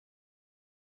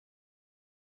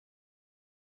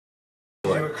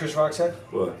what Chris Rock said?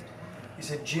 What? He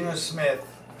said Geno Smith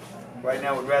right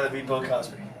now would rather be Bill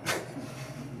Cosby.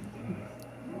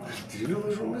 Did you know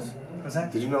those rumors? What's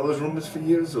that? Did you know those rumors for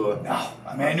years, or? No.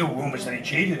 I mean, I knew rumors that he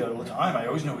cheated all the time. I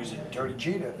always knew he was a dirty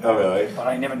cheater. Oh, really? But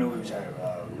I never knew he was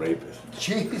a... rapist.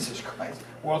 Jesus Christ.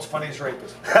 World's funniest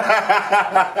rapist.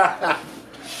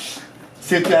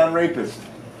 Sit down rapist.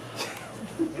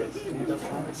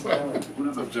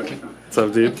 What's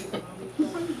up, dude?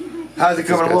 How's it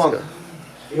coming along?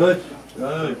 Good.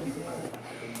 Good.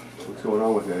 What's going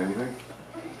on with it? Anything?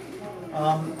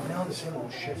 Now the same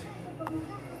old shit.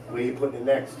 Where are you putting it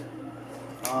next?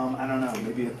 I don't know.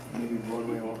 Maybe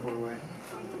Broadway or Broadway.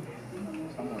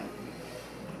 Somewhere.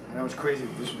 I know it's crazy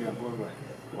if this would be on Broadway.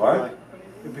 What?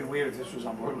 It'd be weird if this was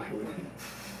on Broadway.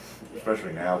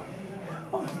 Especially now.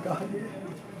 Oh my God.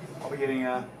 Yeah. Are we getting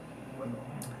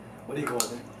what do you call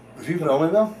it? Is he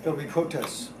filming though? There'll be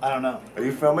protests. I don't know. Are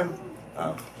you filming?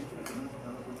 Oh.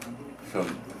 So,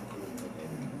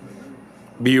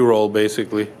 B-roll,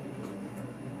 basically.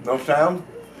 no sound?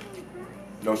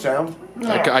 No sound?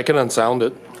 I can unsound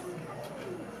it.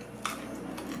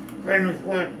 Famous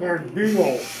like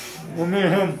B-roll. Well, me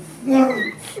and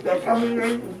him. That's how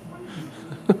we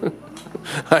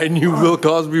I knew Bill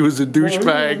Cosby was a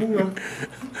douchebag.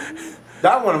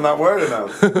 That one I'm not worried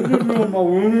about.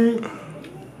 Mulrooney.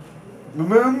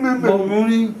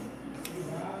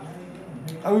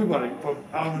 Everybody from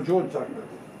Alan George talking about.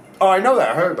 Oh, I know that.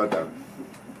 I heard about that.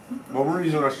 Well,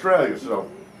 Rooney's in Australia,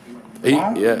 so.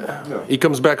 Yeah. He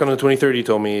comes back on the 23rd, he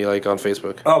told me, like, on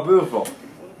Facebook. Oh, beautiful.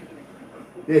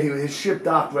 Yeah, his ship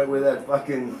docked right where that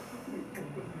fucking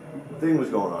thing was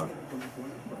going on.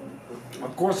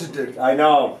 Of course it did. I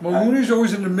know. Mulrooney's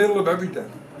always in the middle of everything.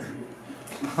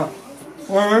 The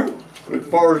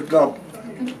Forrest Gump.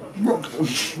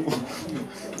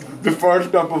 The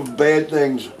Forrest Gump of bad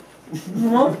things.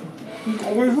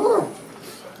 Always were.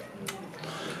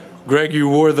 Greg, you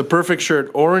wore the perfect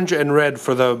shirt, orange and red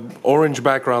for the orange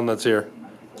background that's here.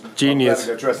 Genius. I'm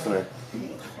glad I got dressed today.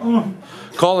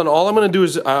 Colin, all I'm gonna do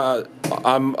is, all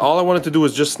I wanted to do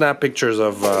was just snap pictures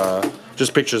of,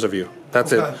 pictures of you.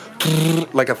 That's it.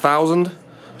 Like 1,000.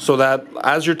 So that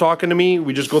as you're talking to me,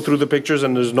 we just go through the pictures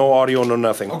and there's no audio, no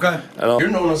nothing. Okay. You're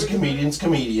known as a comedian's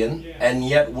comedian, and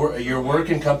yet your work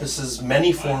encompasses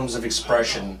many forms of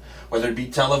expression, whether it be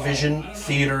television,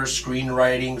 theater,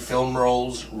 screenwriting, film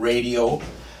roles, radio.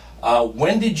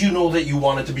 When did you know that you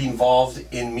wanted to be involved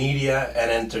in media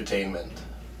and entertainment?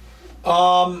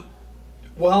 Well,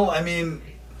 I mean,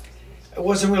 it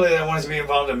wasn't really that I wanted to be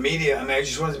involved in media. I mean, I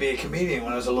just wanted to be a comedian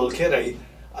when I was a little kid.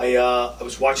 I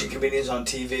was watching comedians on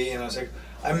TV, and I was like,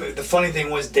 the funny thing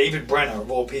was David Brenner,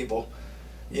 of all people,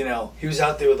 you know, he was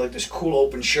out there with like this cool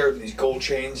open shirt and these gold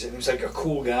chains, and he was like a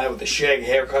cool guy with a shag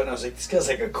haircut, and I was like, this guy's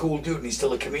like a cool dude, and he's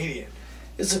still a comedian.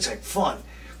 This looks like fun.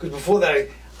 Because before that,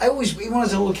 I always, even when I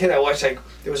was a little kid, I watched like,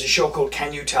 there was a show called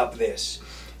Can You Top This?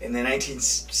 In the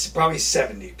probably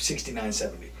 69,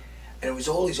 70. And it was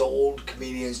all these old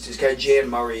comedians. This guy Jan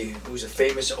Murray, who was a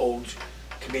famous old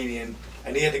comedian,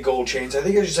 and he had the gold chains. I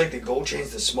think it was just like the gold chains,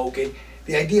 the smoking,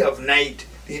 the idea of night,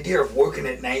 the idea of working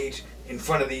at night in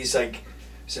front of these like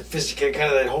sophisticated, kind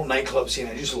of that whole nightclub scene.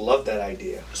 I just loved that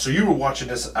idea. So you were watching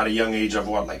this at a young age of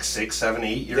what, like 6, 7,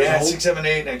 8 years old? Yeah, 6, 7,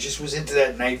 8, and I just was into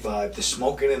that night vibe, the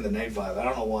smoking and the night vibe. I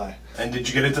don't know why. And did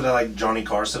you get into that like Johnny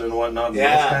Carson and whatnot?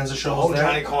 Yeah, those kinds of shows. the whole there?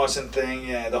 Johnny Carson thing.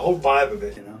 Yeah, the whole vibe of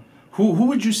it. You know. Who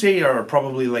would you say are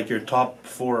probably like your top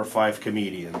 4 or 5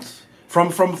 comedians from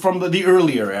the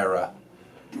earlier era?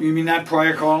 You mean not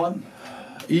prior Colin?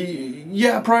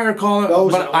 Yeah, prior Colin.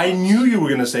 But I knew you were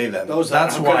gonna say them. That's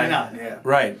how why. could I not? Yeah.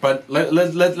 Right, but let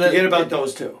forget about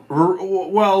those two.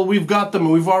 Well, we've got them.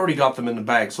 We've already got them in the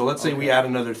bag. So let's say we add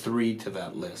another 3 to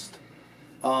that list.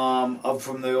 Up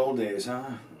from the old days,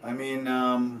 huh? I mean,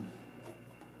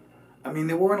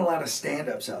 there weren't a lot of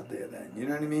stand-ups out there then. You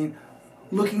know what I mean?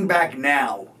 Looking back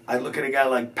now, I look at a guy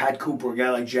like Pat Cooper, a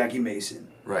guy like Jackie Mason,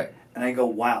 right, and I go,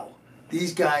 "Wow,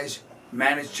 these guys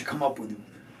managed to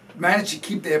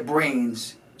keep their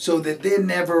brains so that they were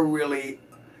never really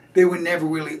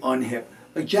unhip."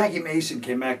 Like Jackie Mason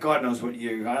came back, God knows what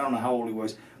year, I don't know how old he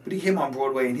was, but he came on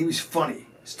Broadway and he was funny,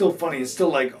 and still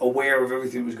like aware of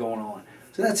everything that was going on.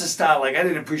 So that's a style like I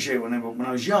didn't appreciate when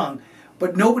I was young,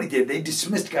 but nobody did. They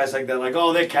dismissed guys like that, like,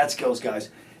 oh, they're Catskills guys.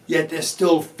 Yet they're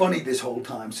still funny this whole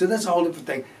time. So that's a whole different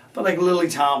thing. But like Lily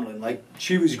Tomlin, like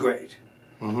she was great.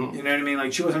 Mm-hmm. You know what I mean?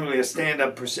 Like she wasn't really a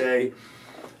stand-up per se.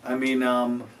 I mean,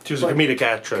 she was a comedic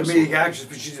actress.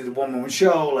 But she did the one-woman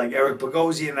show, like Eric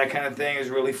Bogosian and that kind of thing is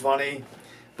really funny.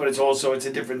 But it's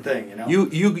a different thing, you know.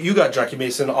 You got Jackie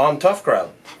Mason on Tough Crowd.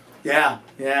 Yeah,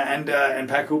 and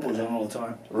Pat Cooper was on all the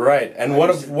time. Right, and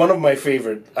one of my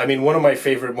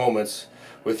favorite moments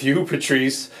with you,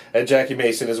 Patrice, and Jackie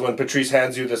Mason is when Patrice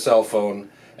hands you the cell phone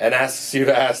and asks you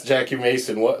to ask Jackie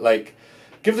Mason what, like,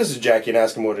 give this to Jackie and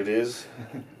ask him what it is.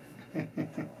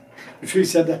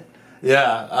 Patrice said that.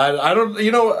 Yeah, I don't,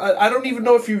 you know, I don't even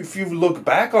know if you look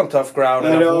back on Tough Crowd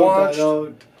and have watched. I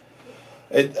don't.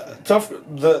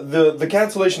 The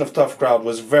cancellation of Tough Crowd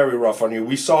was very rough on you.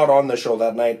 We saw it on the show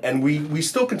that night, and we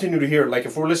still continue to hear it. Like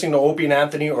if we're listening to Opie and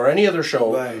Anthony or any other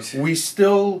show, right. we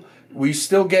still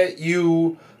get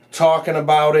you talking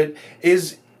about it.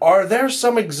 Are there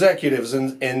some executives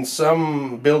in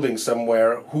some building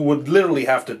somewhere who would literally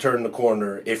have to turn the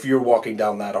corner if you're walking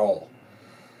down that hall?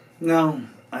 No,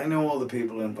 I know all the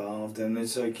people involved, and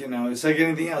it's like, you know, it's like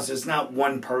anything else. It's not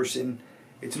one person.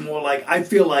 It's more like, I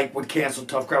feel like what canceled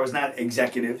Tough Crowd was not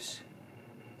executives.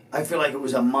 I feel like it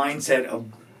was a mindset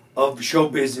of show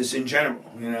business in general,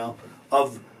 you know,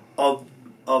 of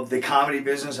the comedy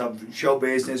business, of show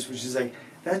business, which is like,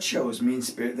 that show is mean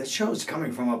spirit. That show is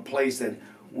coming from a place that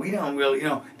we don't really, you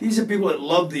know, these are people that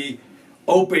love the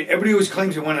open, everybody always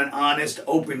claims they want an honest,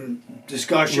 open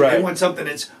discussion. Right. They want something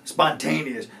that's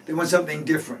spontaneous. They want something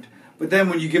different. But then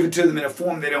when you give it to them in a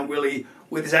form they don't really,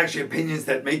 where there's actually opinions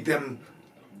that make them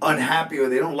unhappy or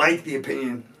they don't like the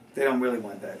opinion, they don't really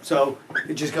want that. So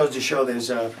it just goes to show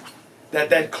there's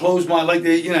that closed mind, like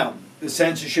the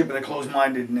censorship and the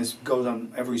closed-mindedness goes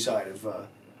on every side of.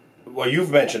 Well,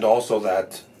 you've mentioned also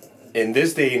that in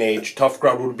this day and age, Tough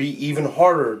Crowd would be even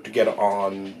harder to get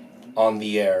on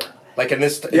the air. Like in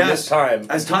this time,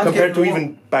 as time compared to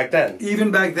even back then. Even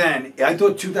back then, I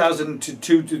thought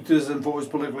 2002 to 2004 was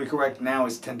politically correct. Now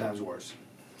it's 10 times worse.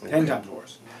 10 times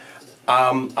worse.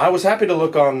 I was happy to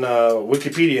look on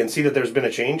Wikipedia and see that there's been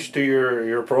a change to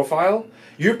your profile.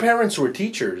 Your parents were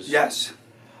teachers. Yes.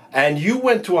 And you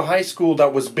went to a high school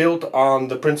that was built on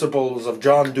the principles of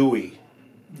John Dewey.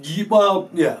 Well,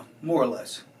 yeah, more or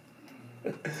less.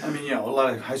 I mean, you know, a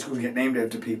lot of high schools get named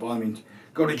after people. I mean,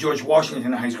 go to George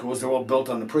Washington high schools. They're all built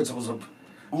on the principles of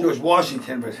George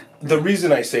Washington. But the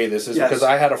reason I say this is yes. because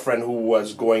I had a friend who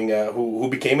was going, who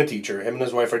became a teacher. Him and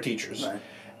his wife are teachers. Right.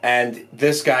 And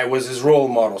this guy was his role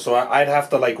model. So I'd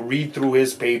have to like read through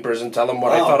his papers and tell him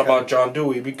what I thought about John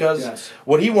Dewey, because yes.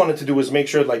 what he wanted to do was make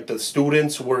sure like the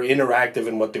students were interactive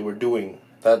in what they were doing.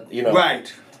 That, you know.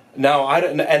 Right. Now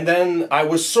and then I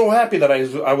was so happy that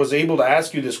I was able to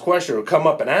ask you this question, or come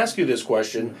up and ask you this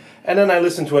question. And then I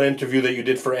listened to an interview that you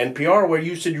did for NPR where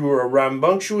you said you were a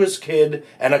rambunctious kid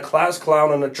and a class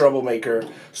clown and a troublemaker.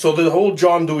 So the whole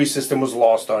John Dewey system was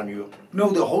lost on you. No,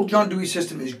 the whole John Dewey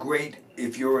system is great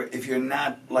if you're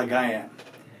not like I am.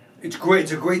 It's great.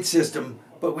 It's a great system.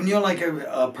 But when you're like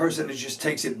a person that just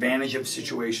takes advantage of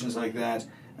situations like that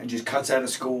and just cuts out of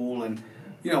school, and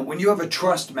you know, when you have a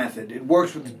trust method, it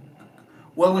works with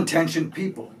well-intentioned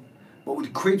people. But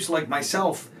with creeps like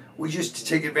myself, we just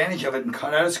take advantage of it and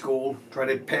cut out of school, try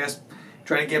to get,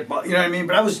 you know what I mean?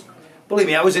 But believe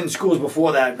me, I was in schools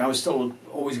before that, and I was still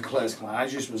always a class clown. I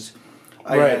just was,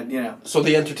 Right. you know. So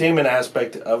the entertainment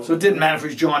aspect of... So it didn't matter if it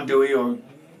was John Dewey or,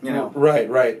 you know.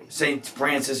 Right. St.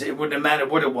 Francis. It wouldn't have mattered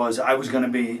what it was. I was going to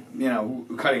be, you know,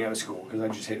 cutting out of school because I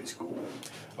just hated school.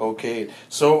 Okay.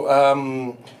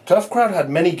 So Tough Crowd had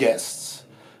many guests,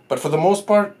 but for the most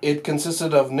part, it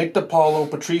consisted of Nick DiPaolo,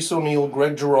 Patrice O'Neill,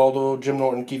 Greg Giraldo, Jim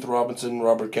Norton, Keith Robinson,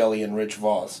 Robert Kelly, and Rich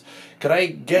Voss. Could I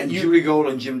get and you... Judy Gold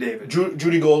and Jim David.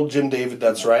 Judy Gold, Jim David,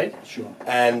 that's right. Sure.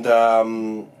 And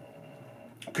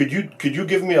could you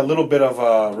give me a little bit of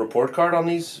a report card on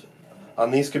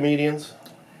these comedians?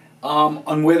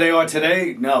 On where they are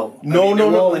today? No.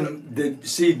 They're all in the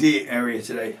CD area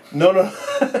today. No.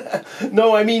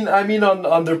 No, I mean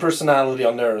on their personality,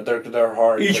 on their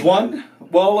heart. Each one?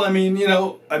 Well, I mean,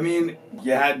 you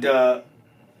you had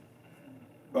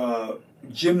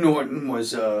Jim Norton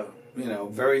was,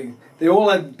 very... They all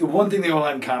had... The one thing they all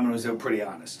had in common was they were pretty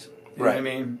honest. You know what I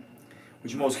mean?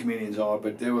 Which most comedians are,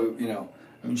 but they were,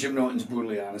 Jim Norton's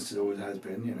brutally honest, it always has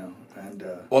been, and...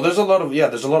 Well, there's a lot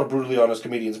of brutally honest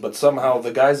comedians, but somehow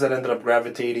the guys that ended up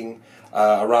gravitating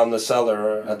around the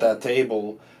cellar at that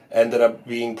table ended up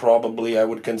being probably, I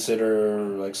would consider,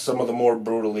 like some of the more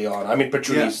brutally honest. I mean,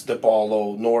 Patrice,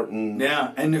 DiPaolo, Norton.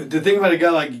 Yeah, and the thing about a guy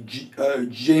like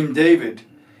Jim David,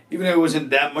 even though it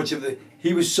wasn't that much of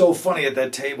he was so funny at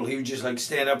that table, he would just like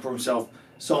stand up for himself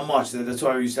so much that's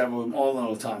why we used to have him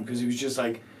all the time, because he was just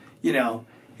like,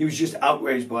 he was just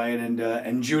outraged by it,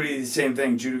 and Judy, the same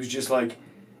thing. Judy was just like,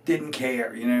 didn't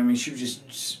care, you know what I mean? She would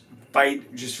just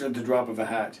fight just at the drop of a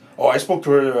hat. Oh, I spoke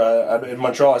to her in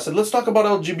Montreal. I said, let's talk about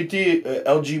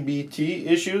LGBT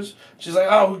issues. She's like,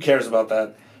 oh, who cares about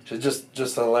that? She's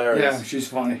just hilarious. Yeah, she's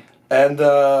funny. And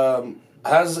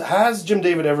has Jim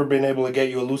David ever been able to get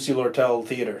you a Lucy Lortel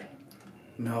theater?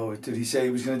 No, did he say he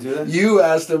was going to do that? You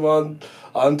asked him on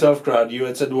Tough Crowd. You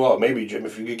had said, "Well, maybe Jim,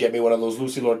 if you could get me one of those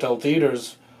Lucy Lortel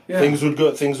theaters, things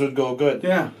would go good."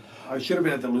 Yeah, I should have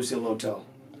been at the Lucille Hotel.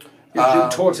 Yeah, Jim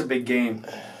talks a big game,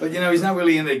 but he's not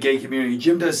really in the gay community.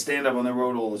 Jim does stand up on the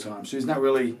road all the time, so he's not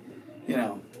really,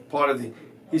 part of the.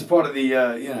 He's part of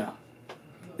the.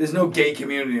 There's no gay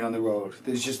community on the road.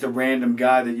 There's just a random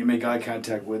guy that you make eye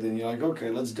contact with, and you're like,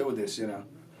 okay, let's do this,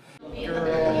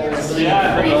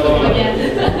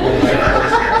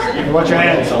 Watch your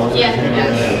hands. Yeah.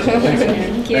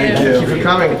 Thank you. Thank you for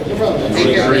coming.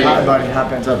 Hi, buddy.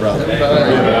 Happens up, brother.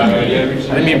 I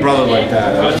didn't mean brother like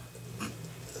that.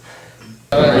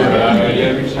 I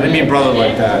didn't mean brother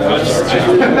like that.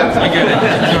 I get it.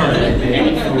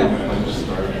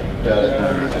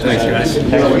 Thanks, guys.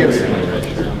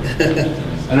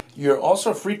 You're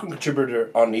also a frequent contributor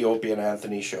on the Opie and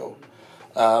Anthony show.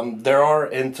 There are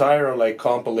entire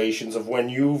compilations of when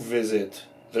you visit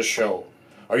the show.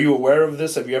 Are you aware of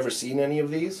this? Have you ever seen any of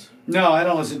these? No, I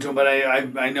don't listen to them, but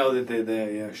I know that they're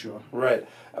there. Yeah, sure. Right.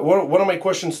 One of my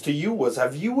questions to you was: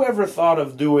 have you ever thought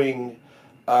of doing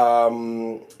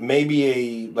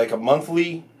maybe a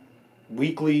monthly,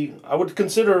 weekly? I would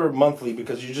consider monthly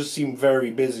because you just seem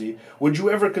very busy. Would you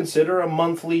ever consider a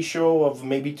monthly show of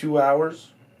maybe 2 hours?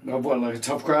 Of what, like a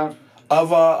Tough Crowd?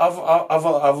 Of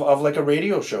like a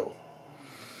radio show.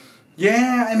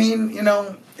 Yeah, I mean,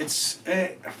 it's.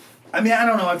 I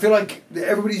don't know. I feel like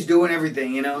everybody's doing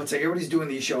everything. It's like everybody's doing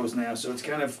these shows now, so it's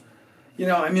kind of, if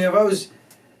I was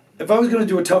going to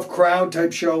do a Tough Crowd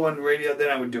type show on radio, then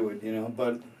I would do it.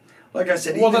 But like I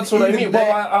said, that's what I mean.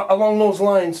 Well, along those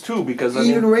lines too, because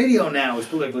even radio now is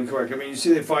politically correct. I mean, you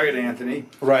see, they fired Anthony,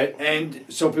 right? And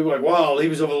so people are like, "Wow, he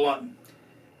was over the line."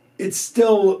 It's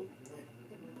still.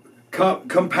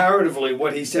 Comparatively,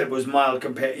 what he said was mild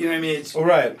compared. You know what I mean? It's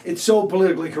right. It's so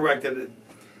politically correct that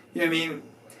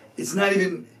it's not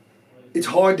even. It's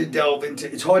hard to delve into.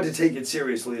 It's hard to take it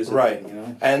seriously as a right.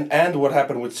 thing, And what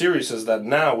happened with Sirius is that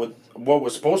now with what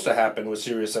was supposed to happen with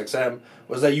Sirius XM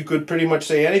was that you could pretty much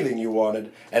say anything you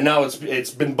wanted, and now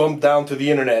it's been bumped down to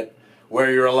the internet where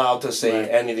you're allowed to say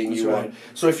anything you want.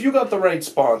 So if you got the right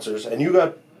sponsors and you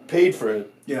got paid for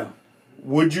it,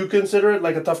 would you consider it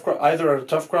like either a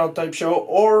Tough Crowd type show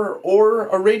or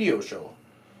a radio show?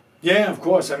 Yeah, of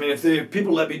course. I mean, if the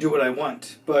people let me do what I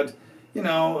want, but I don't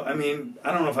know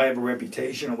if I have a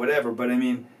reputation or whatever, but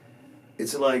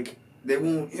it's like they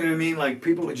won't. You know what I mean? Like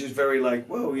people are just very like,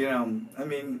 whoa, I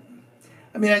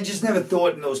just never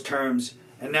thought in those terms,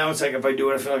 and now it's like if I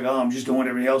do it, I feel like I'm just doing what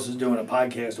everybody else is doing, a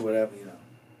podcast or whatever,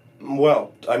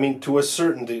 Well, to a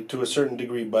certain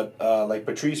degree, but like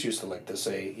Patrice used to like to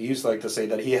say,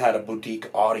 that he had a boutique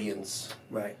audience.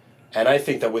 Right. And I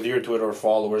think that with your Twitter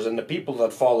followers and the people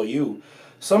that follow you,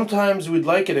 sometimes we'd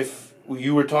like it if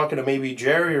you were talking to maybe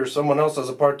Jerry or someone else as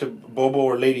a part to Bobo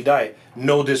or Lady Di.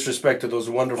 No disrespect to those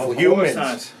wonderful humans.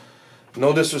 Not.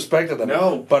 No disrespect to them.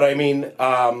 No. But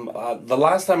the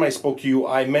last time I spoke to you,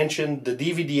 I mentioned the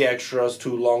DVD extras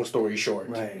to Long Story Short.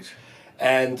 Right.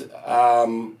 And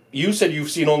you said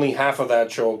you've seen only half of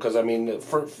that show because,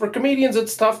 for comedians,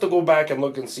 it's tough to go back and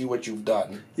look and see what you've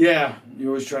done. Yeah, you're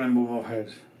always trying to move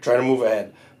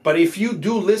ahead. But if you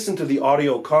do listen to the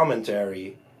audio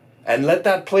commentary and let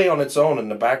that play on its own in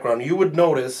the background, you would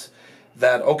notice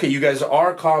that, okay, you guys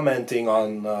are commenting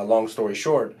on Long Story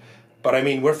Short, but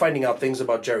we're finding out things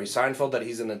about Jerry Seinfeld, that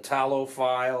he's an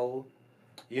Italophile.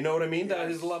 You know what I mean? That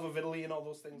his love of Italy and all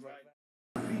those things like that.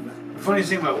 The funniest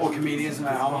thing about all comedians, no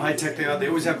matter how high tech they are, they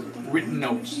always have written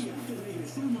notes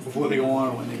before they go on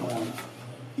or when they go on.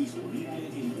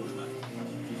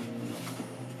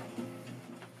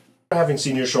 Having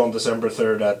seen your show on December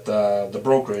 3rd at the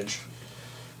brokerage,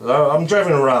 I'm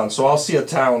driving around, so I'll see a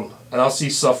town, and I'll see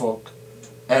Suffolk,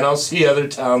 and I'll see other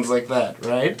towns like that,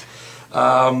 right?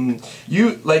 I'm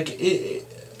not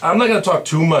going to talk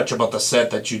too much about the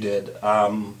set that you did,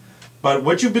 but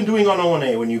what you've been doing on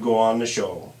O&A when you go on the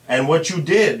show, and what you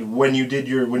did when you did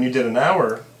an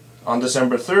hour on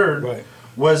December 3rd, right,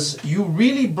 was you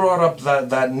really brought up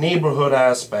that neighborhood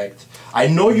aspect. I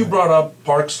know you brought up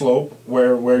Park Slope,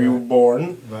 where you were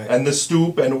born, right, and the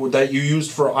stoop, and that you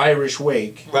used for Irish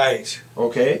Wake. Right.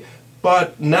 Okay?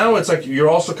 But now it's like you're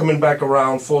also coming back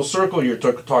around full circle. You're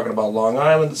talking about Long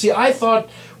Island. See, I thought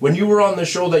when you were on the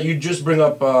show that you'd just bring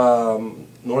up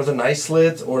Northern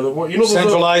Islip or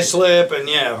Central Islip and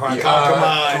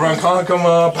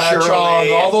Ronkonkoma,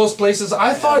 Patchogue, all those places.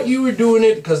 I thought you were doing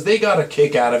it because they got a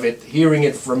kick out of it, hearing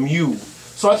it from you.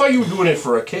 So I thought you were doing it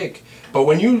for a kick. But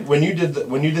when you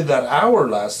did that hour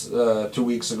last 2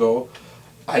 weeks ago,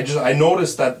 I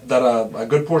noticed that a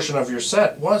good portion of your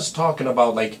set was talking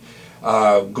about like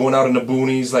going out in the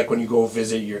boonies, like when you go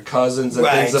visit your cousins and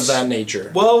things of that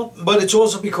nature. Well, but it's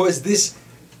also because this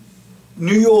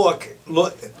New York,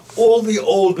 all the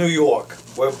old New York,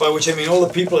 by which I mean all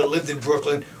the people that lived in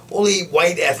Brooklyn, all the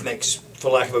white ethnics,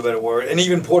 for lack of a better word, and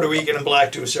even Puerto Rican and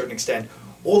black to a certain extent,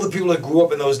 all the people that grew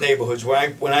up in those neighborhoods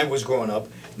when I was growing up,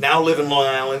 now live in Long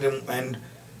Island and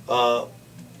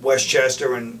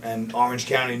Westchester and Orange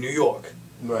County, New York.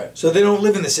 Right. So they don't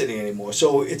live in the city anymore.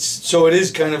 So it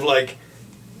is kind of like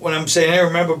when I'm saying, hey,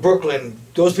 remember Brooklyn,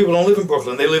 those people don't live in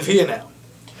Brooklyn, they live here now.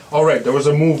 All right, there was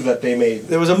a move that they made.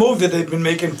 There was a move that they've been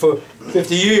making for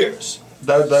 50 years.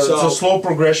 It's a slow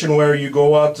progression where you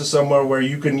go out to somewhere where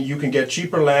you can get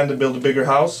cheaper land and build a bigger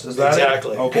house. Is that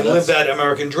exactly? It? Okay, and live that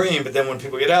American dream. But then when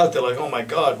people get out, they're like, "Oh my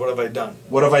God, what have I done?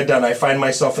 What have I done? I find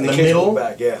myself in the middle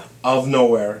of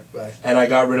nowhere, right. And I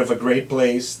got rid of a great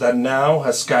place that now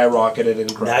has skyrocketed in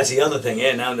price." That's the other thing.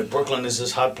 Yeah, now that Brooklyn is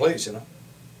this hot place, you know.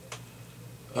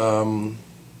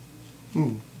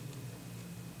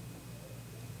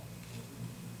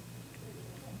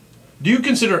 Do you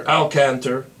consider Al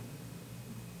Cantor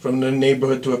from the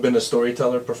neighborhood to have been a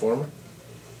storyteller, performer?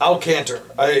 Al Cantor.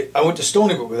 I went to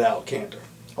Stony Brook with Al Cantor.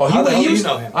 Oh, How the hell do you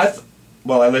know him?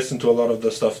 Well, I listened to a lot of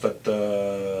the stuff that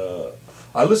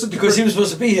I listened to because he was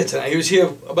supposed to be here tonight. He was here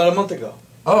about a month ago.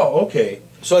 Oh, okay.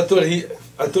 So I thought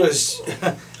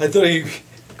he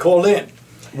called in.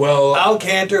 Well, Al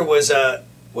Cantor was a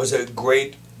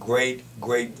great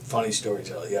funny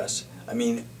storyteller. Yes, I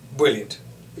mean brilliant.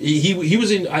 He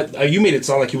was in. You made it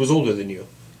sound like he was older than you.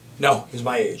 No, he was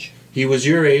my age. He was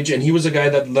your age, and he was a guy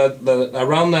that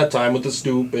around that time with the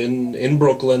stoop in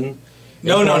Brooklyn.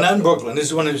 No, not in Brooklyn. This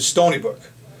is when it was Stony Brook.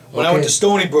 When I went to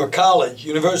Stony Brook College,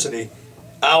 University,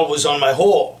 Al was on my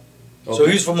hall. Okay. So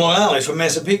he's from Long Island. He's from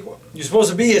Massapequa. You're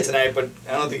supposed to be here tonight, but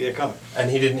I don't think you're coming.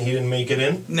 And he didn't make it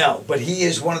in? No, but he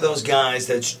is one of those guys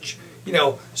that's, you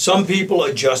know, some people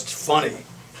are just funny,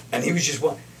 and he was just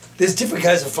one. There's different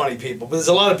kinds of funny people, but there's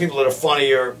a lot of people that are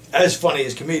funnier, as funny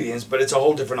as comedians, but it's a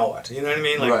whole different art. You know what I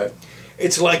mean? Like, right.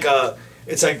 It's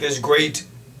like there's great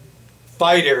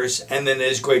fighters and then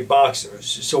there's great boxers.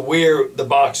 So we're the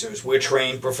boxers. We're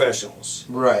trained professionals.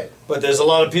 Right. But there's a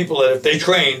lot of people that if they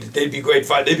trained, they'd be great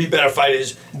fighters. They'd be better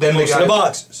fighters than most of the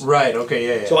boxers. Right.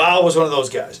 Okay. Yeah. So Al was one of those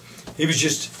guys.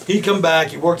 He'd come back.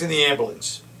 He worked in the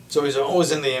ambulance. So he's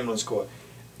always in the ambulance corps,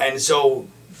 and so.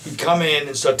 He'd come in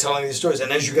and start telling these stories.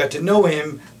 And as you got to know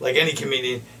him, like any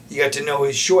comedian, you got to know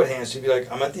his shorthand. So he'd be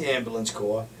like, I'm at the ambulance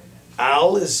corps.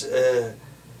 Al is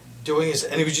doing his...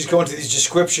 And he was just going to these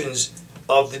descriptions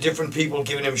of the different people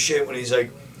giving him shit when he's like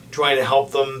trying to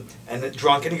help them and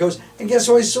drunk. And he goes, and guess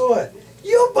who I saw?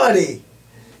 Your buddy.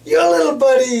 Your little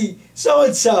buddy,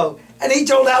 so-and-so. And he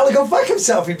told Al to go fuck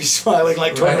himself. He'd be smiling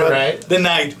like talking about the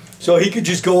night. So he could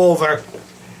just go over...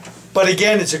 But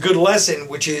again, it's a good lesson,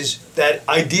 which is that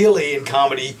ideally in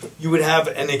comedy, you would have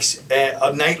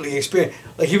a nightly experience.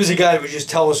 Like he was a guy that would just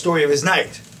tell a story of his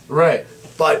night. Right.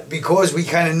 But because we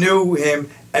kind of knew him,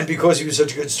 and because he was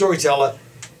such a good storyteller,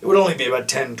 it would only be about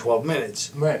 10, 12 minutes.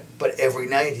 Right. But every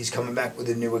night he's coming back with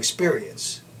a new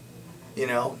experience. You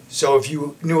know? So if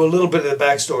you knew a little bit of the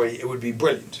backstory, it would be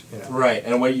brilliant. You know? Right.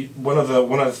 And one of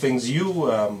the things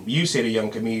you say to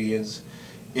young comedians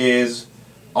is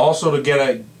also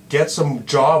to get some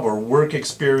job or work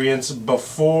experience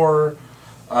before...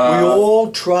 we all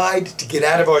tried to get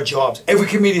out of our jobs. Every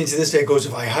comedian to this day goes,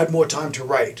 if I had more time to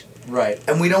write. Right.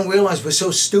 And we don't realize we're so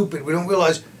stupid. We don't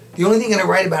realize the only thing I'm going to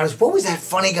write about is, what was that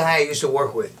funny guy I used to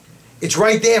work with? It's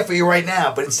right there for you right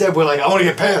now. But instead we're like, I want to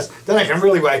get past. Then I can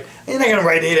really write. And you're not going to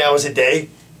write 8 hours a day.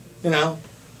 You know?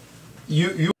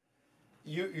 You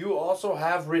also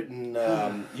have written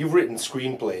you've written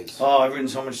screenplays. Oh, I've written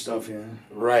so much stuff, yeah.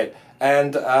 Right,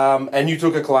 and you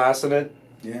took a class in it.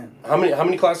 Yeah. How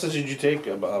many classes did you take?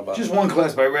 About just one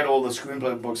class, but I read all the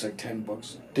screenplay books, like 10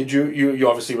 books. Did you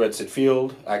obviously read Sid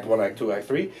Field, Act 1, Act 2, Act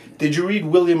 3. Did you read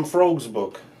William Froeg's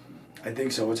book? I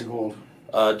think so. What's it called?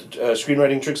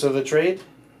 Screenwriting Tricks of the Trade.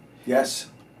 Yes.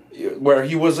 Where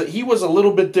he was a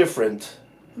little bit different,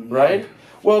 right?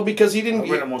 Well, because he didn't.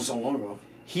 I read it so long ago.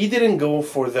 He didn't go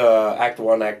for the Act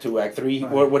 1, Act 2, Act 3.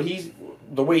 Right.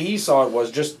 The way he saw it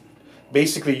was just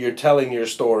basically you're telling your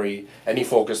story, and he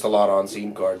focused a lot on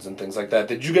scene cards and things like that.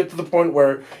 Did you get to the point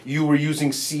where you were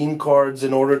using scene cards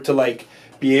in order to like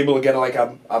be able to get like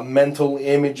a mental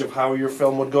image of how your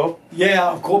film would go? Yeah,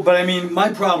 of course. But I mean,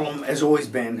 my problem has always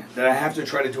been that I have to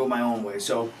try to do it my own way.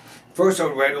 So first I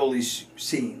would write all these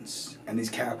scenes and these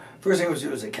characters. First thing I would do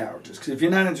was the characters, because if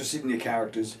you're not interested in your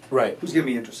characters, Right. who's gonna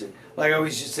be interested? Like I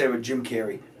always used to say with Jim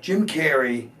Carrey. Jim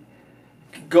Carrey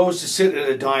goes to sit at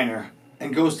a diner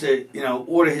and goes to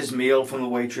order his meal from the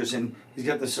waitress, and he's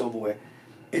got the silverware.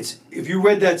 If you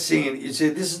read that scene, you'd say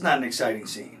this is not an exciting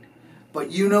scene, but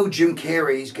Jim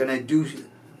Carrey's gonna do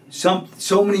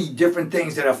so many different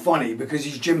things that are funny because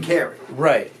he's Jim Carrey.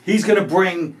 Right. He's gonna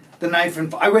bring the knife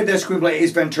and I read that screenplay,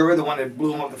 Ace Ventura, the one that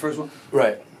blew him up, the first one.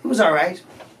 Right. It was all right.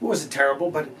 It wasn't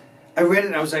terrible, but I read it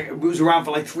and I was like, it was around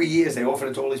for like 3 years. They offered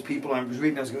it to all these people, and I was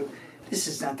reading. I was going, this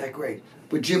is not that great.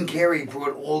 But Jim Carrey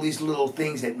brought all these little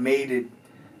things that made it,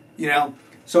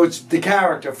 So it's the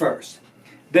character first,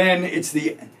 then it's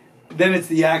the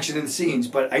action and the scenes.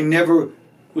 But I never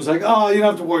was like, oh, you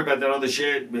don't have to worry about that other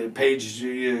shit, page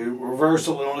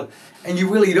reversal and all that. And you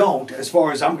really don't, as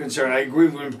far as I'm concerned. I agree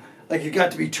with him. Like, it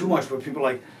got to be too much where people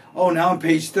are like, oh, now on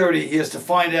page 30, he has to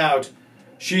find out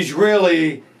she's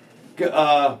really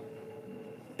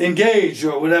engaged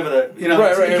or whatever.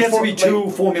 It gets to be too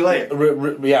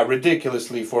formulaic.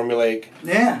 Ridiculously formulaic.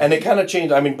 Yeah. And it kind of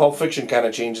changed. I mean, Pulp Fiction kind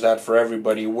of changed that for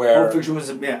everybody. Where Pulp Fiction was,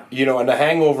 and The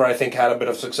Hangover, I think, had a bit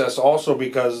of success also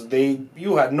because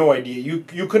you had no idea.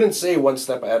 You couldn't say one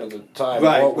step ahead of the time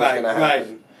what was going to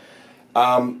happen.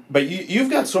 Right. But you've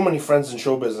got so many friends in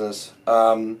show business.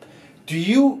 Do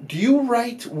you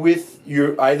write with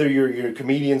either your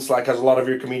comedians, like as a lot of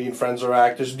your comedian friends are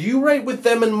actors? Do you write with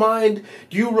them in mind?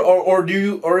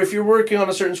 Or if you're working on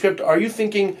a certain script, are you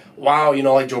thinking, wow,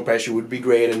 like Joe Pesci would be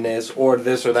great in this, or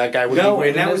this or that guy would be great in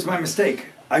this? No, that was my mistake.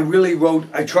 I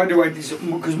tried to write these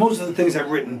because most of the things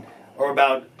I've written are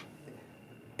about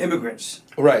immigrants.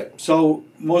 Right. So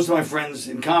most of my friends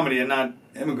in comedy are not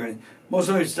immigrants. Most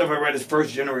of the stuff I write is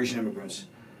first generation immigrants.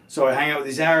 So I hang out with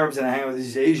these Arabs and I hang out with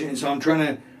these Asians. So I'm trying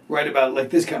to write about like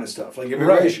this kind of stuff, like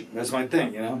immigration. Right. That's my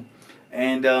thing,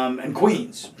 And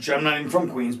Queens, which I'm not even from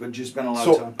Queens, but just spent a lot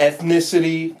of time. So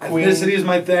ethnicity, ethnicity is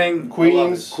my thing.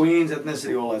 Queens,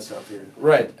 ethnicity, all that stuff here.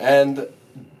 Right, and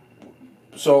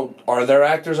so are there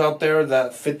actors out there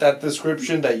that fit that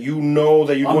description that that you want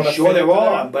to fit? I'm sure there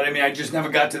are, but I mean, I just never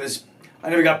got to this. I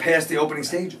never got past the opening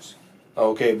stages.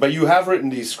 Okay, but you have written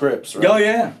these scripts, right? Oh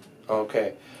yeah.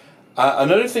 Okay.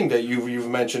 Another thing that you've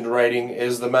mentioned writing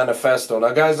is the manifesto.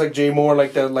 Now, guys like Jay Moore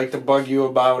like to bug you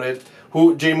about it.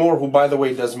 Jay Moore, who by the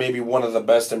way does maybe one of the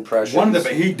best impressions.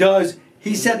 He does.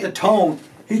 He set the tone.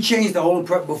 He changed the whole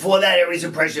impression. Before that, everybody's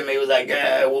impression of me was like,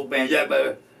 Wolfman, yeah,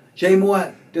 but Jay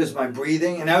Moore does my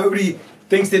breathing, and everybody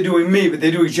thinks they're doing me, but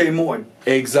they're doing Jay Moore.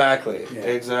 Exactly. Yeah.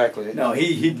 Exactly. No,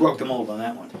 he broke the mold on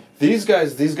that one. These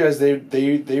guys, they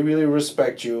really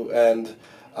respect you, and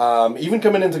even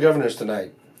coming into Govenors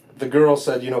tonight. The girl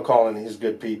said, Colin, he's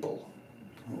good people.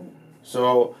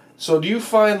 So do you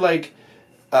find like,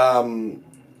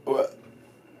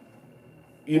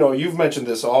 you've mentioned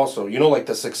this also, like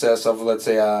the success of, let's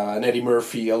say, an Eddie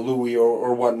Murphy, a Louis,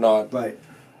 or whatnot. Right.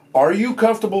 Are you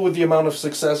comfortable with the amount of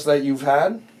success that you've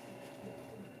had?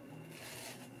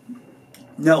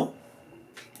 No.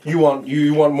 You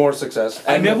want more success.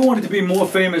 I never wanted to be more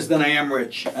famous than I am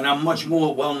rich, and I'm much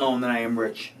more well known than I am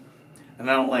rich, and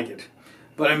I don't like it.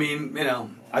 But I mean,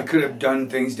 I could have done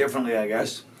things differently, I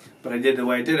guess. But I did the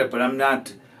way I did it. But I'm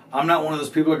not one of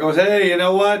those people that goes, hey, you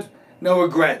know what? No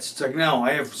regrets. It's like, no,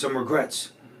 I have some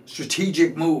regrets.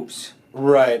 Strategic moves.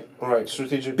 Right.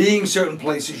 Strategic. Being certain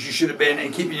places you should have been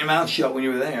and keeping your mouth shut when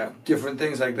you were there. Different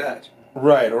things like that.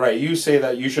 Right. You say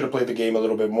that you should have played the game a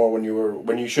little bit more when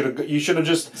you should have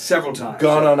just several times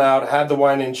gone on out, had the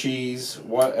wine and cheese,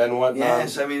 whatnot.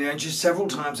 Yes, I mean, just several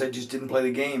times I just didn't play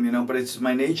the game, but it's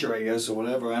my nature, I guess, or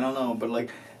whatever. I don't know, but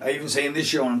like I even say in this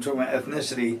show when I'm talking about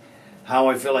ethnicity, how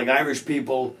I feel like Irish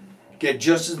people get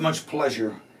just as much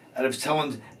pleasure out of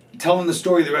telling the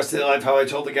story the rest of their life, how I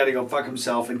told the guy to go fuck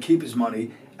himself and keep his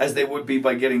money, as they would be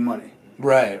by getting money.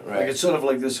 Right. Like it's sort of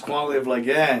like this quality of like,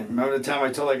 remember the time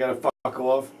I told that guy to fuck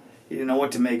off? He didn't know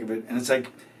what to make of it. And it's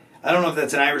like, I don't know if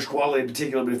that's an Irish quality in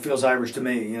particular, but it feels Irish to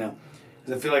me, Because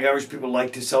I feel like Irish people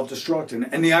like to self-destruct.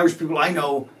 And the Irish people I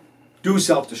know do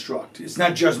self-destruct. It's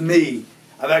not just me.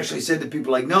 I've actually said to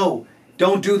people like, no,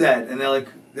 don't do that. And they're like,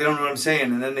 they don't know what I'm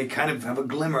saying. And then they kind of have a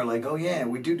glimmer like, oh yeah,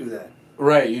 we do that.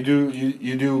 Right, you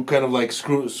do kind of like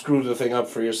screw the thing up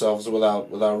for yourselves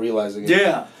without realizing it.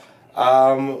 Yeah.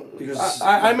 Because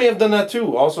I may have done that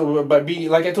too. Also, by being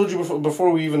like I told you before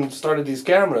we even started these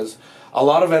cameras, a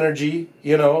lot of energy,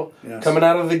 yes. Coming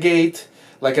out of the gate,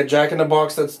 like a Jack in the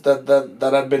Box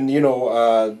that had been,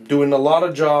 doing a lot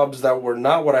of jobs that were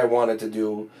not what I wanted to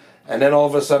do, and then all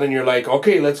of a sudden you're like,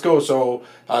 okay, let's go. So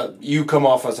you come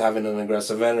off as having an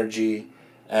aggressive energy,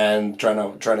 and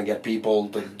trying to get people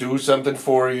to do something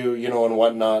for you, you know, and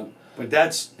whatnot. But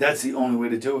that's the only way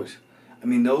to do it. I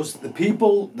mean, the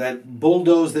people that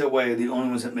bulldoze their way are the only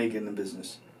ones that make it in the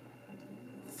business.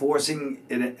 Forcing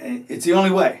it, it's the only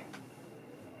way.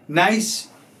 Nice.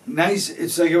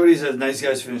 It's like everybody says, nice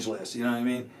guys finish last. You know what I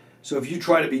mean? So if you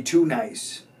try to be too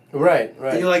nice, Right.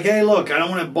 you're like, hey, look, I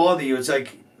don't want to bother you. It's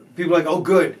like people are like, oh,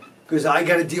 good, because I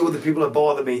got to deal with the people that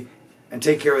bother me and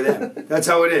take care of them. That's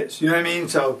how it is. You know what I mean?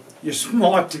 So you're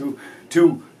smart to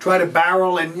try to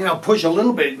barrel and, you know, push a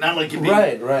little bit. Not like you're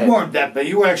being, Right. you weren't that bad.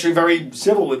 You were actually very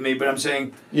civil with me, but I'm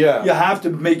saying you have to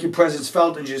make your presence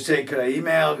felt and just say, could I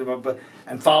email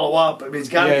and follow up? I mean, it's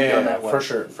got to be done that way.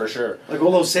 For sure. Like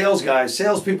all those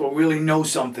salespeople really know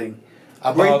something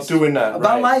About doing that,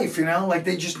 about right. life, you know, like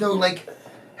they just know, like,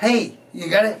 hey, do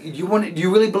you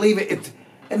really believe it?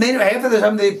 And they half of the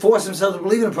time they force themselves to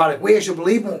believe in a product. We actually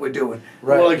believe in what we're doing.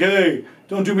 Right. We're like, hey,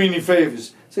 don't do me any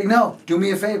favors. It's like, no, do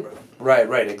me a favor.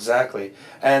 Right, exactly.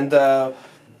 And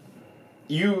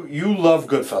you love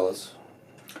Goodfellas.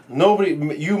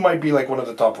 You might be like one of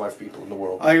the top 5 people in the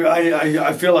world.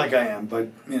 I feel like I am, but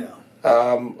you know.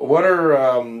 What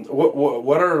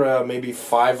are maybe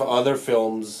 5 other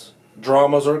films,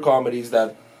 dramas or comedies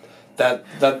that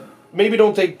maybe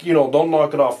don't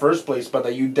knock it off first place, but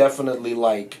that you definitely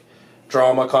like?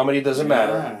 Drama, comedy, doesn't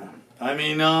matter. I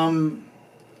mean,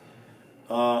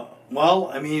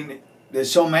 well, I mean,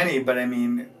 there's so many, but I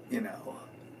mean, you know,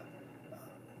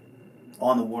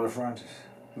 On the Waterfront.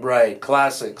 Right,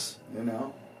 classics. You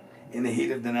know, In the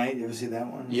Heat of the Night. You ever see that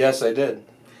one? Yes, I did.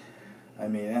 I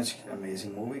mean, that's an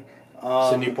amazing movie.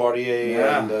 Sidney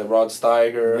Poitier and Rod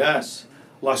Steiger. Yes.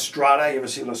 La Strada. You ever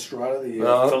see La Strada? The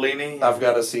Fellini? I've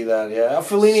got to see that, yeah.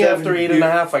 Fellini, after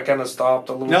 8.5, I kind of stopped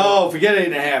a little bit. No, forget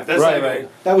 8.5. That's right.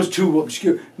 That was too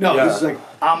obscure. No, this is like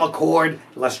Amarcord,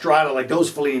 La Strada, like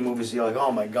those Fellini movies. You're like,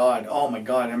 oh my God,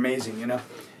 amazing, you know?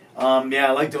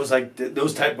 I like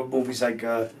those type of movies, like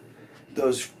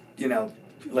those, you know,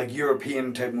 like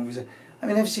European type movies. I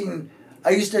mean, I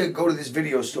used to go to this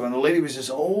video store, and the lady was this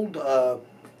old, I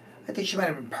think she might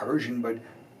have been Persian, but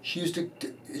she was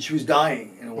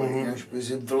dying in a way. You know, it was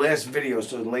the last video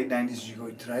store, the late 90s. She'd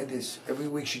go, try this. Every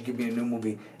week she'd give me a new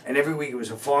movie. And every week it was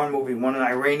a foreign movie, one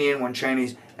Iranian, one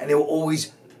Chinese. And they were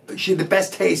always, she had the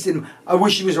best taste in, I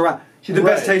wish she was around. She had the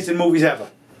best taste in movies ever.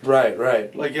 Right.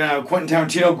 Like, you know, Quentin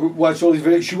Tarantino watched all these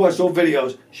videos. She watched all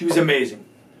videos. She was amazing.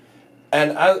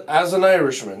 And as an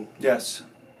Irishman. Yes.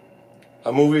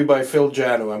 A movie by Phil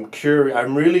Jano.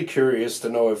 I'm really curious to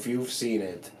know if you've seen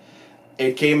it.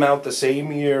 It came out the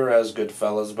same year as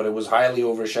Goodfellas, but it was highly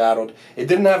overshadowed. It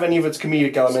didn't have any of its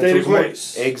comedic elements. State of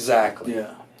Grace. Exactly.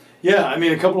 Yeah. Yeah, I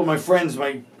mean, a couple of my friends,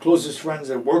 my closest friends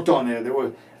that worked on there, they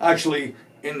were actually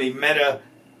in the meta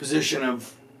position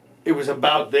of, it was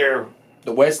about their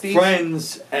Westies?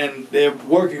 Friends, and they're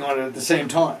working on it at the same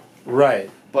time. Right.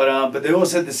 But they all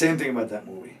said the same thing about that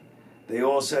movie. They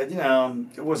all said, you know,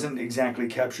 it wasn't exactly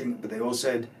capturing, but they all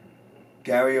said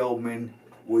Gary Oldman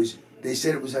they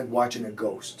said it was like watching a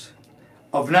ghost.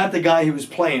 Of not the guy he was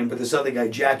playing, but this other guy,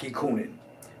 Jackie Coonan,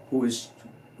 he was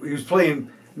playing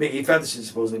Mickey Featherston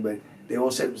supposedly, but they all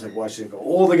said it was like watching a ghost.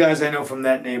 All the guys I know from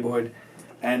that neighborhood,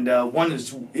 and one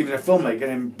is even a filmmaker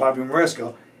named Bobby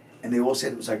Moresco, and they all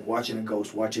said it was like watching a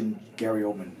ghost, watching Gary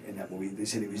Oldman in that movie. They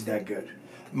said he was that good.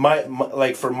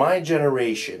 Like for my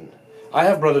generation, I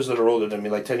have brothers that are older than me,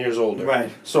 like 10 years older. Right.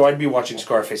 So I'd be watching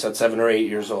Scarface at 7 or 8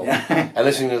 years old. And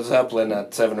listening to Zeppelin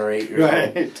at 7 or 8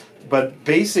 years old. But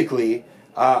basically,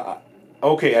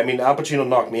 okay, I mean, Al Pacino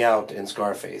knocked me out in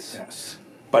Scarface. Yes.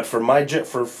 But for my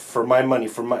money,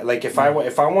 like if I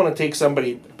want to take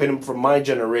somebody from my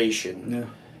generation,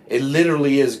 it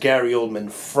literally is Gary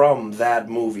Oldman from that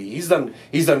movie. He's done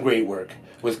great work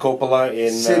with Coppola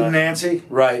in Sid and Nancy.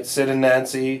 Right, Sid and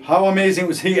Nancy. How amazing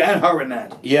was he and her in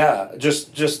that? Yeah,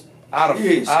 just out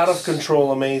of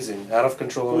control, amazing. Out of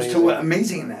control, amazing. It was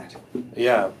amazing in that.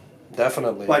 Yeah,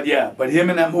 definitely. But him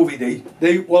in that movie,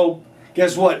 they well,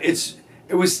 guess what? It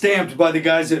was stamped by the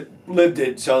guys that lived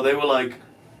it, so they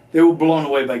were blown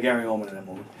away by Gary Oldman in that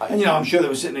movie. And you know, I'm sure they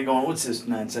were sitting there going, "What's this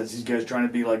nonsense? These guys trying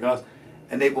to be like us,"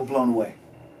 and they were blown away.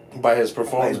 By his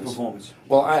performance.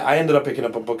 Well, I ended up picking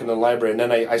up a book in the library, and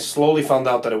then I slowly found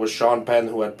out that it was Sean Penn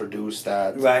who had produced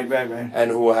that. Right.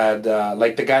 And who had,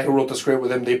 like the guy who wrote the script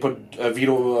with him, they put the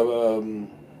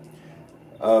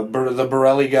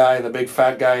Borelli guy, the big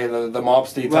fat guy, the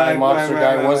Italian mobster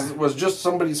guy, was just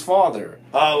somebody's father.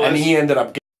 Oh, and he ended up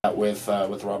getting that with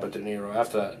Robert De Niro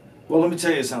after that. Well, let me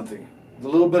tell you something. The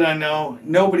little bit I know,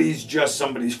 nobody's just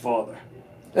somebody's father.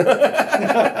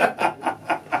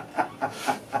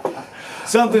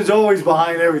 Something's always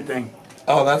behind everything.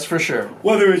 Oh, that's for sure.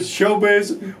 Whether it's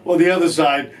showbiz or the other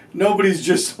side, nobody's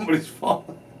just somebody's fault.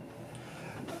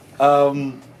 I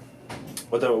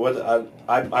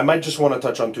might just want to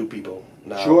touch on two people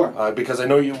now. Sure. Because I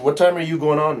know you. What time are you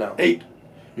going on now? 8.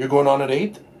 You're going on at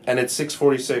 8, and it's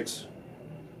 6:46.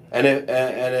 And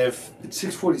if It's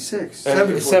 6:46.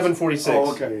 7:46.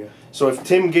 Oh, okay. Yeah. So if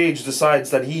Tim Gage decides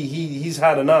that he's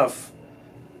had enough.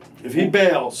 If he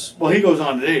bails, well, he goes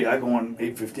on at 8. I go on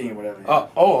 8:15, whatever.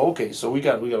 Okay. So we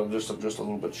got just a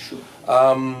little bit. Sure.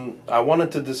 I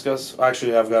wanted to discuss.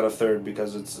 Actually, I've got a third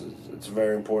because it's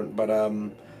very important. But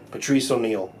Patrice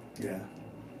O'Neill. Yeah.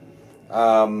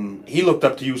 He looked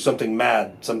up to you something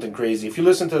mad, something crazy. If you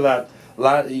listen to that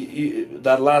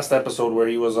last episode where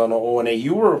he was on O&A,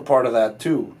 you were a part of that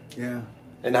too. Yeah.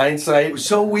 In hindsight, It was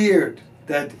so weird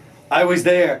that I was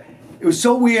there. It was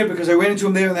so weird because I ran into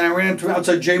him there, and then I ran into him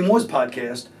outside Jay Moore's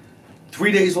podcast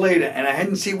 3 days later, and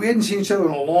we hadn't seen each other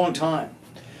in a long time.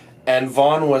 and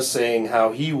Vaughn was saying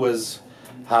how he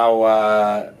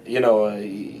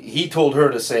told her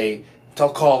to say,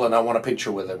 "Tell Colin I want a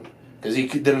picture with him," because he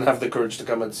didn't have the courage to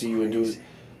come and see you and do it.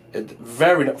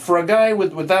 For a guy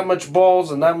with that much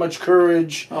balls and that much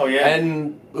courage. Oh yeah.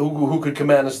 And who could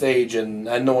command a stage and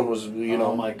no one was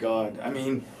Oh my God! I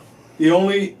mean, the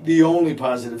only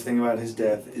positive thing about his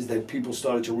death is that people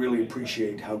started to really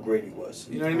appreciate how great he was.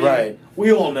 You know what I mean? Right.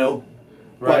 We all knew,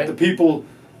 Right. but the people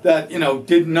that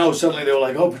didn't know, suddenly they were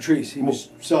like, "Oh, Patrice, he was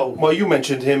so." Well, you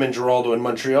mentioned him and Geraldo in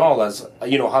Montreal as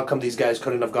how come these guys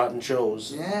couldn't have gotten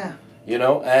shows? Yeah.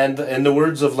 And in the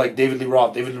words of like David Lee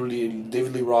Roth, David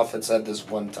Lee Roth had said this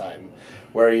one time,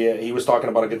 where he was talking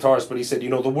about a guitarist, but he said,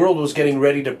 the world was getting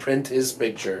ready to print his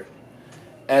picture,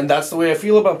 and that's the way I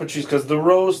feel about Patrice, because the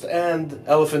roast and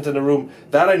Elephant in the Room,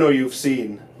 that I know you've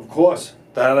seen. Of course.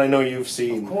 That I know you've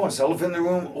seen. Of course, Elephant in the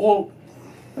Room.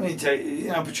 Let me tell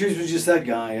you, Patrice was just that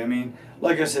guy. I mean,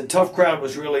 like I said, Tough Crowd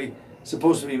was really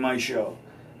supposed to be my show,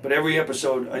 but every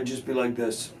episode I'd just be like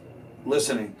this,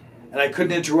 listening. And I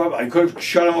couldn't interrupt. I could have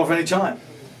shut him off any time.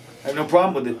 I have no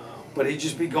problem with it. But he'd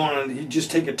just be going on. He'd just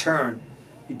take a turn.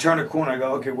 He'd turn a corner. I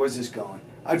go, okay, where's this going?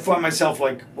 I'd find myself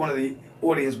like one of the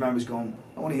audience members going,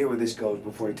 I want to hear where this goes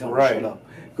before he tells me to shut up.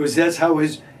 Because that's how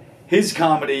his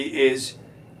comedy is.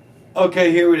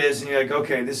 Okay, here it is. And you're like,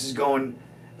 okay, this is going.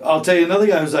 I'll tell you another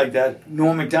guy who's like that,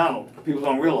 Norm Macdonald. People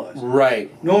don't realize. Right.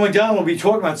 Norm Macdonald will be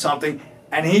talking about something,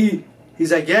 and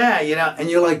he's like, yeah, and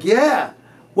you're like, yeah.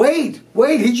 Wait,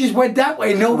 he just went that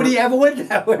way. Nobody ever went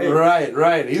that way.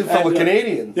 Right. He's a fellow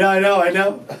Canadian. Yeah, I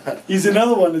know. He's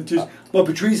another one that just... But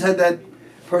Patrice had that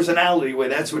personality where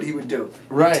that's what he would do.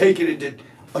 Right. Take it into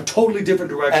a totally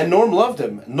different direction. And Norm loved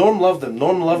him. Norm loved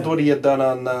what he had done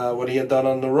on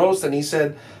the roast, and he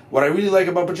said, what I really like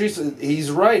about Patrice,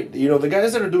 he's right. The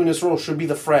guys that are doing this roast should be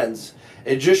the friends.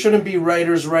 It just shouldn't be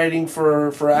writers writing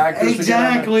for actors.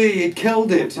 Exactly. It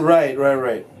killed it.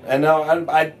 Right. And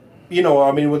now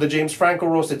with the James Franco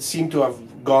roast, it seemed to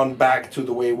have gone back to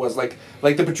the way it was, like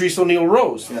the Patrice O'Neill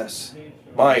roast. Yes.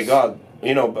 My God,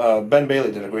 Ben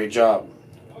Bailey did a great job.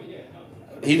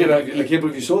 He did. I can't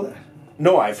believe you saw that.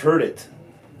 No, I've heard it.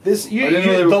 I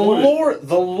didn't know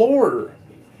the lore.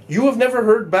 You have never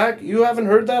heard back. You haven't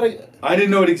heard that. I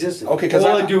didn't know it existed. Okay, because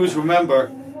all I do is remember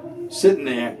sitting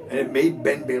there, and it made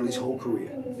Ben Bailey's whole career.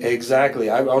 Exactly.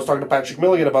 I was talking to Patrick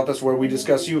Milligan about this, where we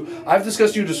discuss you. I've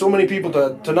discussed you to so many people.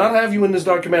 To not have you in this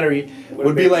documentary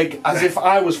would be like as if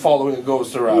I was following a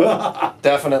ghost around.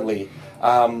 Definitely.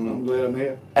 I'm glad I'm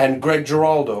here. And Greg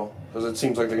Giraldo, because it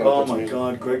seems like they're going to. Oh my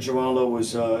God, Greg Giraldo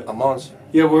was a monster.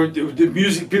 Yeah, the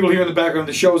music people here in the background.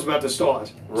 The show's about to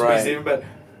start. Right. Even better.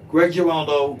 Greg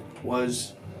Giraldo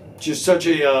was just such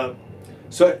a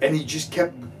and he just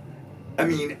kept. I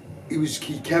mean.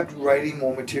 He kept writing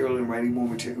more material.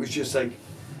 It was just like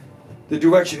the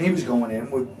direction he was going in,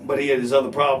 but he had his other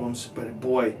problems. But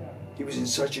boy, he was in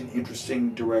such an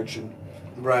interesting direction.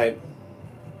 Right.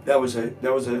 That was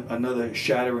another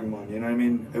shattering one. You know what I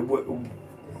mean?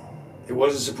 It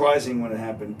wasn't surprising when it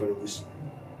happened, but it was.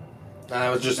 I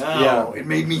was just It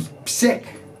made me sick.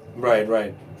 Right.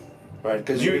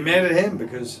 Because you mad at him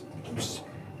because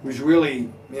he was really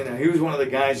he was one of the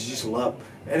guys you just loved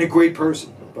and a great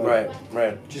person. But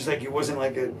Right. Just like he wasn't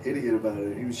like an idiot about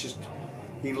it. He was just,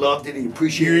 he loved it, he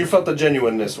appreciated it. You felt the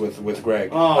genuineness with Greg.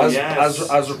 Oh, yes.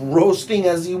 As roasting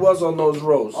as he was on those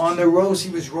roasts. On the roast,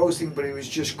 he was roasting, but he was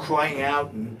just crying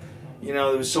out. And,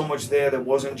 there was so much there that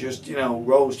wasn't just,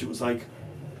 roast. It was like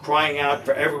crying out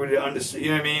for everybody to understand.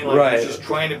 You know what I mean? Like right. He was just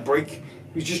trying to break, he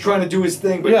was just trying to do his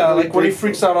thing. But yeah, like when he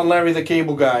freaks out on Larry the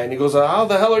Cable Guy and he goes, how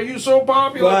the hell are you so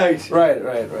popular?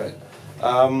 Right.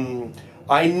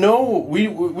 I know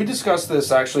we discussed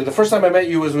this actually. The first time I met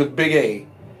you was with Big A,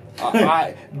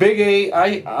 Big A,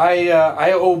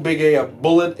 I owe Big A a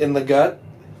bullet in the gut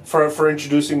for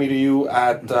introducing me to you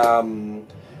at the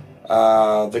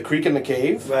Creek in the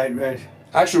Cave. Right.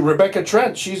 Actually, Rebecca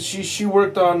Trent, she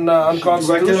worked on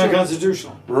Unconstitutional. Directed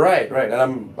Unconstitutional. Right,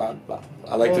 and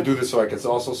I like to do this so I can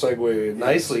also segue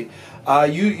nicely.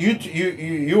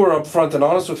 You were upfront and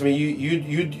honest with me.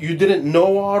 You didn't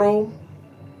know Otto,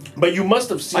 but you must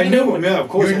have seen him. I knew him, yeah, of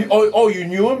course. You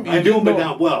knew him. I knew him, but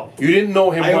not well. You didn't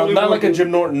know him well, not like a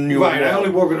Jim Norton knew him. Right, well. I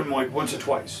only worked with him like once or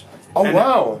twice. Oh,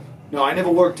 wow. No, I never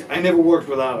worked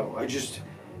with Otto. I just,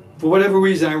 for whatever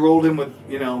reason, I rolled in with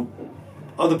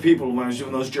other people when I was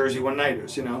doing those Jersey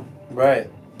one-nighters, Right.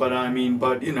 But I mean,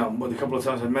 with a couple of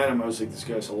times I met him, I was like, this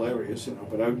guy's hilarious,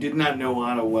 But I did not know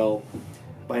Otto well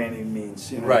by any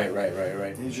means, Right.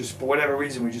 It's just, for whatever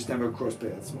reason, we just never crossed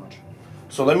paths much.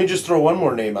 So let me just throw one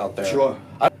more name out there. Sure.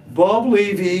 Bob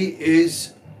Levy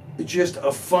is just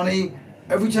a funny,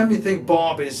 every time you think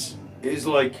Bob is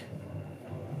like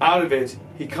out of it,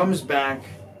 he comes back,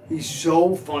 he's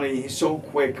so funny, he's so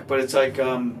quick, but it's like,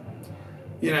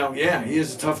 he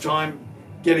has a tough time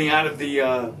getting out of the,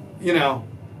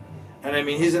 and I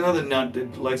mean, he's another nut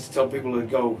that likes to tell people to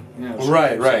go,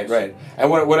 Right. And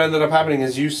what ended up happening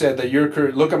is you said that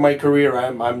look at my career.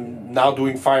 I'm now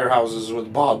doing firehouses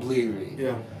with Bob Levy.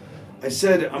 Yeah, I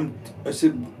said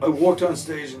I walked on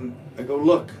stage and I go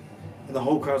look, and the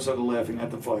whole crowd started laughing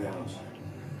at the firehouse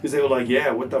because they were like,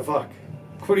 yeah, what the fuck.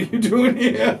 What are you doing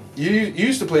here? You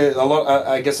used to play a lot,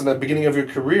 I guess, in the beginning of your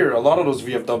career, a lot of those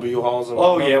VFW halls. And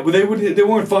yeah, well, they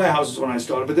weren't firehouses when I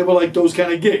started, but they were like those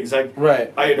kind of gigs. Like,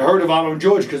 right. I had heard of Otto and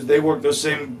George because they worked those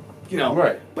same,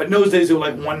 Right. But in those days they were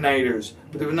like one-nighters,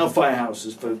 but there were no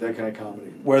firehouses for that kind of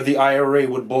comedy. Where the IRA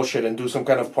would bullshit and do some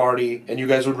kind of party, and you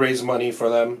guys would raise money for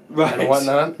them and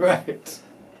whatnot. Right.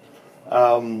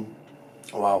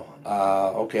 Wow.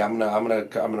 Okay, I'm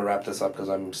gonna wrap this up because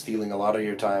I'm stealing a lot of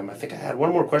your time. I think I had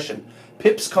one more question.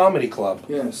 Pips Comedy Club.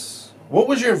 Yes. What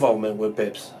was your involvement with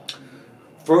Pips?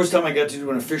 First time I got to do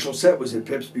an official set was at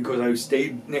Pips because I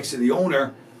stayed next to the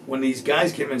owner when these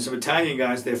guys came in, some Italian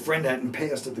guys. Their friend hadn't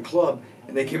passed at the club,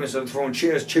 and they came in and started throwing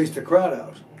chairs, chased the crowd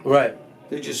out. Right.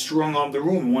 They just strung on the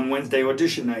room one Wednesday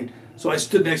audition night. So I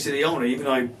stood next to the owner, even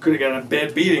though I could have gotten a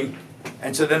bad beating.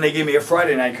 And so then they gave me a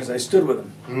Friday night because I stood with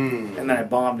him. And then I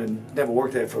bombed and never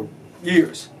worked there for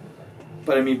years.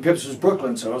 But I mean, Pips was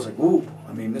Brooklyn, so I was like, ooh,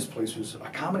 I mean, this place was a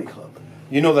comedy club.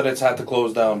 You know that it's had to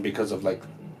close down because of, like,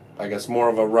 I guess more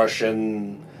of a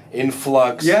Russian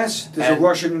influx. Yes, there's a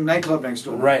Russian nightclub next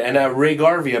door. Right, and Ray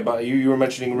Garvey, you were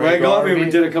mentioning Ray Garvey.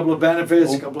 We did a couple of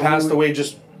benefits. Passed away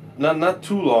just not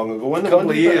too long ago. A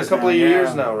couple of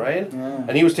years now, right? Yeah.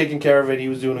 And he was taking care of it. He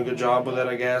was doing a good job with it,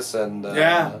 I guess. And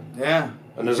yeah.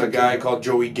 And there's a guy called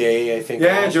Joey Gay, I think.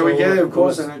 Yeah, Joey Gay, of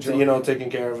course. I know Joey. Taking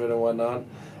care of it and whatnot.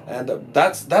 And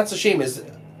that's a shame.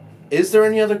 Is there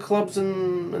any other clubs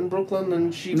in Brooklyn?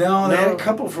 No, they had a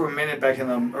couple for a minute back in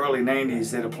the early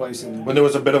 '90s. They had a place in when there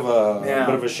was a bit of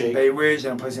a shake. Bay Ridge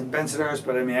and a place in Bensonhurst,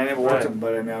 but I mean, I never worked them.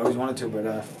 But I mean, I always wanted to.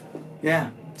 But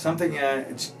something.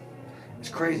 It's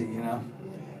crazy,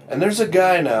 And there's a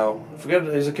guy now. I forget.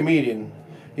 He's a comedian.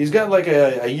 He's got like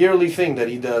a yearly thing that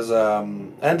he does.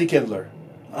 Andy Kindler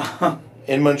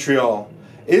in Montreal.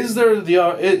 Is there do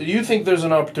you think there's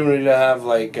an opportunity to have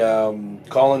like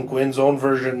Colin Quinn's own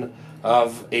version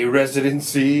of a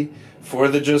residency for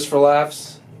the Just for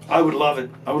Laughs? I would love it.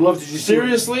 I would love to just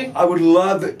seriously. I would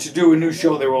love to do a new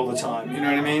show there all the time. You know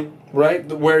what I mean? Right,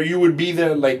 where you would be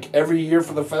there like every year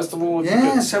for the festival.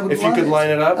 Yes, I would. If you could line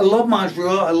it up. I love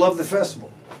Montreal. I love the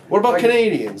festival. What about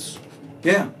Canadians?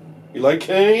 Yeah. You like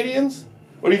Canadians?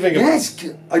 What do you think? Yes,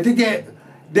 I think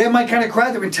they're my kind of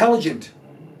crowd. They're intelligent.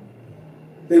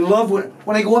 They love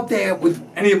when I go up there with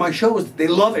any of my shows. They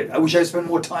love it. I wish I spent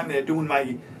more time there doing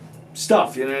my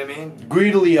stuff. You know what I mean?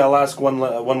 Greedily, I'll ask one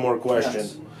more question.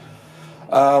 Yes.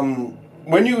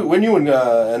 When you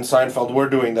and Seinfeld were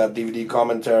doing that DVD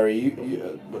commentary,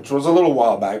 which was a little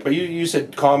while back, but you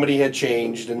said comedy had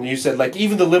changed, and you said like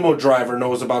even the limo driver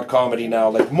knows about comedy now.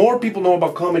 Like more people know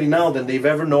about comedy now than they've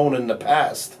ever known in the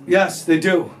past. Yes, they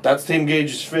do. That's Tim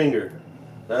Gage's finger.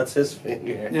 That's his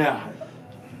finger. Yeah.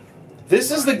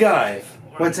 This is the guy.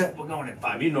 What's that? We're going at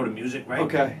 5. You know the music, right?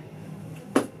 Okay.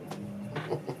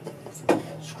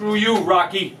 Screw you,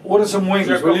 Rocky. Order some wings,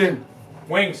 will you?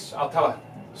 Wings, I'll tell her.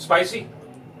 Spicy?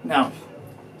 No.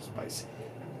 Spicy.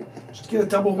 Just get a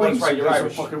double wings. That's right, you're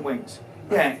Irish. Some fucking wings.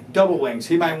 Yeah, double wings.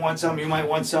 He might want some, you might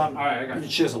want some. All right, I got you. You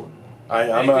chisel them.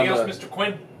 Anything else, Mr.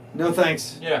 Quinn? No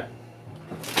thanks. Yeah.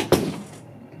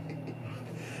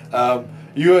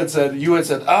 You had said,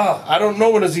 I don't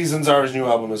know when Aziz Ansari's new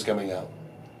album is coming out.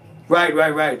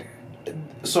 Right.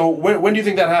 So when do you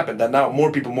think that happened? That now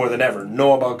more people, more than ever,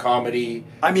 know about comedy.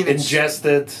 I mean, ingest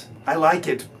it. I like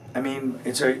it. I mean,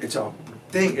 it's a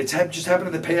thing. It's just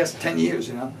happened in the past 10 years.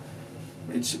 You know,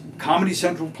 it's Comedy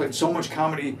Central played so much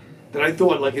comedy that I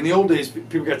thought, like in the old days,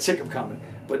 people got sick of comedy.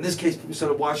 But in this case, people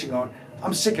started watching, going,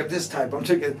 "I'm sick of this type. I'm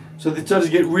sick of." So they started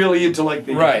to get really into like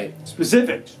the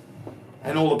specifics,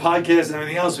 and all the podcasts and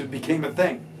everything else. It became a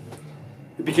thing.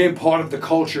 It became part of the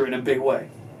culture in a big way.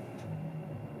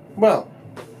 Well,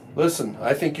 listen,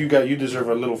 I think you deserve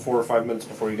a little 4 or 5 minutes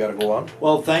before you got to go on.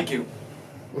 Well, thank you.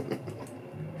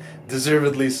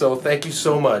 Deservedly so. Thank you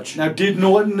so much. Now, did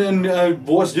Norton and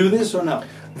Voss do this or no?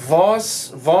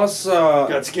 Voss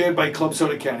got scared by Club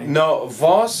Soda Kenny. No,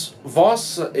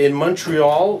 Voss in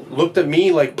Montreal looked at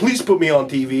me like, please put me on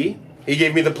TV. He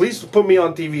gave me the please put me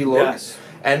on TV look. Yes.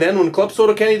 And then when Club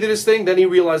Soda Kenny did his thing, then he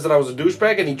realized that I was a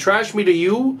douchebag and he trashed me to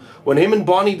you. When him and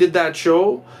Bonnie did that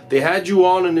show, they had you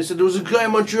on and they said, there was a guy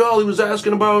in Montreal, he was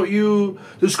asking about you,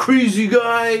 this crazy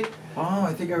guy. Oh,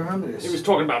 I think I remember this. He was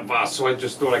talking about Voss, so I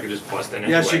just thought I could just bust in.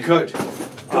 Yes, you could.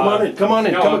 Come on in,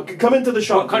 come into the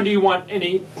shop. What kind do you want?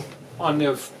 Any on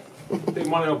the? They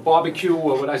wanted a barbecue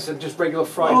or what? I said just regular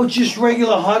fried. Oh, just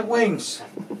regular hot wings.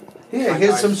 Here,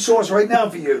 here's some sauce right now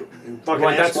for you. You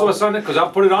want that sauce on it? Because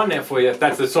I'll put it on there for you if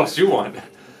that's the sauce you want.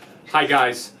 Hi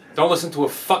guys, don't listen to a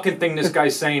fucking thing this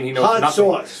guy's saying. He knows hot nothing.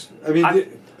 Sauce. I mean,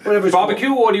 whatever.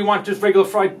 Barbecue or do you want just regular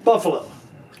fried? Buffalo.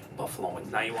 Buffalo.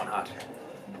 Now you want hot.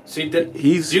 See,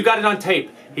 you got it on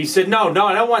tape. He said, no,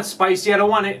 I don't want spicy. I don't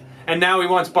want it. And now he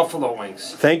wants buffalo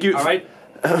wings. Thank you. All right.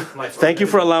 Thank you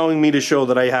for allowing me to show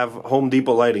that I have Home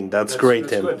Depot lighting. That's great,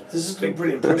 Tim. Good. This has been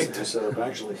pretty impressive to set up,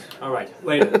 actually. All right,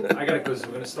 later. I gotta go. So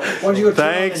we're gonna start. Why don't you go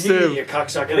turn Thanks, on the heat, Tim. you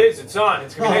cocksucker? It is. It's on.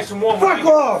 It's gonna be nice and warm. Fuck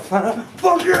off!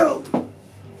 Fuck you!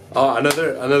 Oh,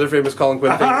 another famous Colin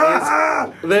Quinn thing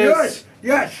is this.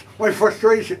 Yes, my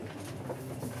frustration.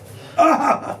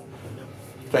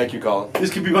 Thank you, Colin.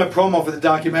 This could be my promo for the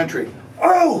documentary.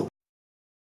 Oh,